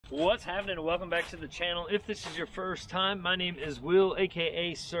What's happening? Welcome back to the channel. If this is your first time, my name is Will,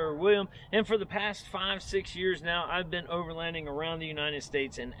 aka Sir William, and for the past 5-6 years now, I've been overlanding around the United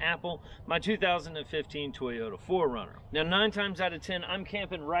States in Apple, my 2015 Toyota 4Runner. Now 9 times out of 10, I'm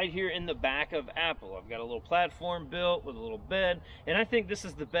camping right here in the back of Apple. I've got a little platform built with a little bed, and I think this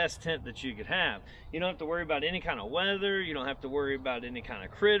is the best tent that you could have. You don't have to worry about any kind of weather, you don't have to worry about any kind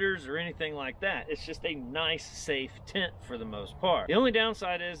of critters or anything like that. It's just a nice, safe tent for the most part. The only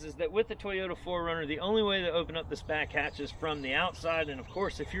downside is that with the Toyota 4Runner, the only way to open up this back hatch is from the outside, and of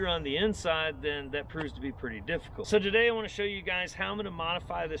course if you're on the inside, then that proves to be pretty difficult. So today I want to show you guys how I'm going to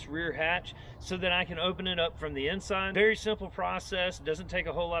modify this rear hatch so that I can open it up from the inside. Very simple process, doesn't take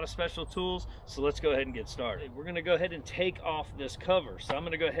a whole lot of special tools, so let's go ahead and get started. We're going to go ahead and take off this cover, so I'm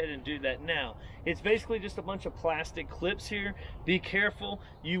going to go ahead and do that now. It's basically just a bunch of plastic clips here. Be careful,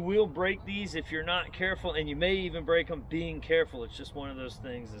 you will break these if you're not careful, and you may even break them being careful. It's just one of those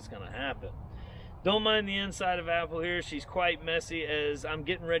things that's going to happen. Don't mind the inside of Apple here. She's quite messy as I'm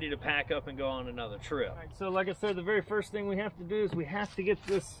getting ready to pack up and go on another trip. Right, so like I said, the very first thing we have to do is we have to get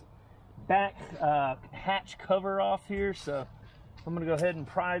this back hatch cover off here. So I'm going to go ahead and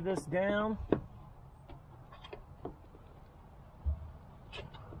pry this down.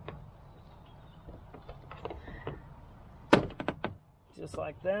 Just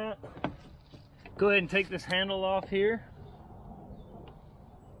like that. Go ahead and take this handle off here.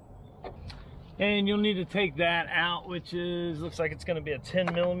 And you'll need to take that out, which is, looks like it's going to be a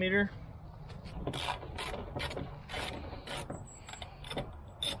 10 millimeter.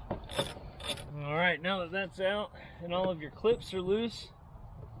 All right, now that that's out and all of your clips are loose,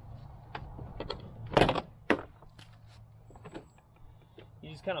 you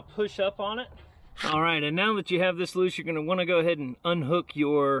just kind of push up on it. All right, and now that you have this loose, you're going to want to go ahead and unhook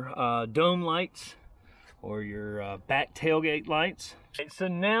your dome lights or your back tailgate lights. Okay, so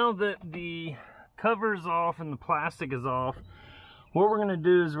now that the cover is off and the plastic is off, what we're going to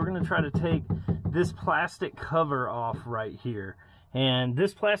do is we're going to try to take this plastic cover off right here. And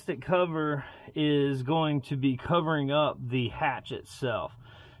this plastic cover is going to be covering up the hatch itself.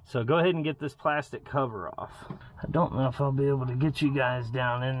 So go ahead and get this plastic cover off. I don't know if I'll be able to get you guys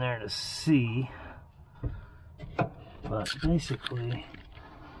down in there to see, but basically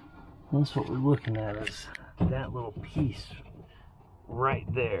that's what we're looking at, is that little piece right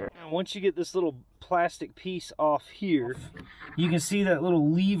there. Now once you get this little plastic piece off here, you can see that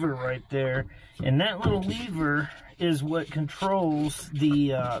little lever right there, and that little lever is what controls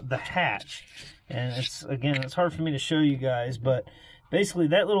the hatch. And it's, again, it's hard for me to show you guys, but basically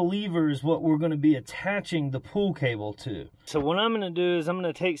that little lever is what we're going to be attaching the pull cable to. So what I'm going to do is I'm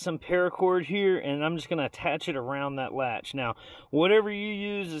going to take some paracord here and I'm just going to attach it around that latch. Now whatever you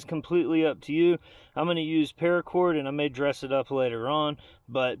use is completely up to you. I'm going to use paracord and I may dress it up later on,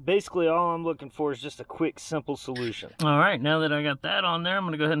 but basically all I'm looking for is just a quick, simple solution. All right, now that I got that on there, I'm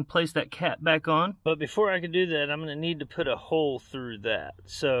going to go ahead and place that cap back on. But before I can do that, I'm going to need to put a hole through that.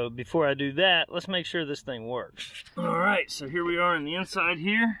 So before I do that, let's make sure this thing works. All right, so here we are on the inside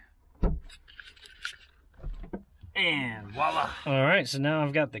here. And voila. All right, so now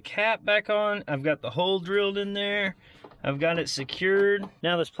I've got the cap back on. I've got the hole drilled in there. I've got it secured.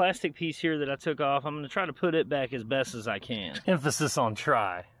 Now this plastic piece here that I took off, I'm going to try to put it back as best as I can. Emphasis on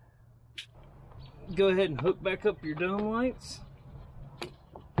try. Go ahead and hook back up your dome lights.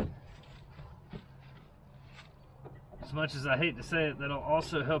 As much as I hate to say it, that'll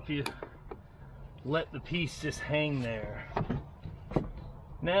also help you let the piece just hang there.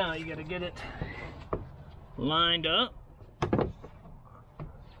 Now you got to get it lined up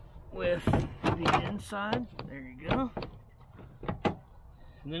with the inside. There you go.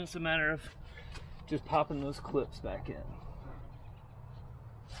 And then it's a matter of just popping those clips back in.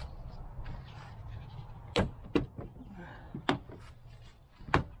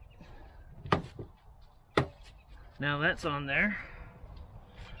 Now that's on there.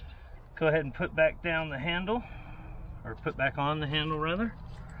 Go ahead and put back down the handle, or put back on the handle rather.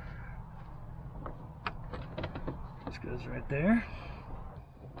 This goes right there.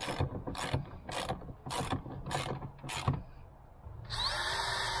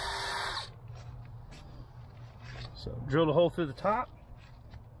 So drill a hole through the top,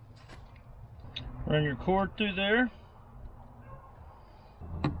 run your cord through there,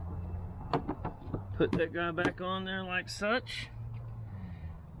 put that guy back on there like such.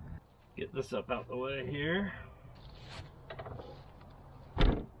 Get this up out the way here.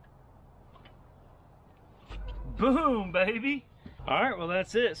 Boom, baby. All right, well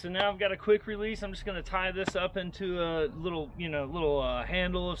that's it. So now I've got a quick release. I'm just going to tie this up into a little,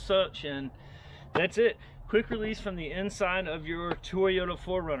 handle of such, and that's it. quick release from the inside of your Toyota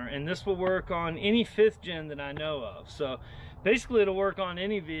 4Runner, and this will work on any 5th gen that I know of. So basically it'll work on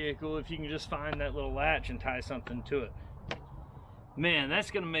any vehicle if you can just find that little latch and tie something to it. Man,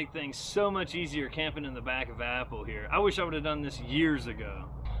 that's gonna make things so much easier camping in the back of Apple here. I wish I would have done this years ago.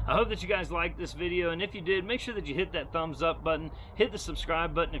 I hope that you guys liked this video, and if you did, make sure that you hit that thumbs up button, hit the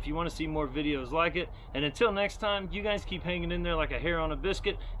subscribe button if you want to see more videos like it, and until next time, you guys keep hanging in there like a hair on a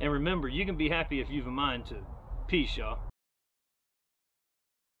biscuit, and remember, you can be happy if you've a mind to. Peace, y'all.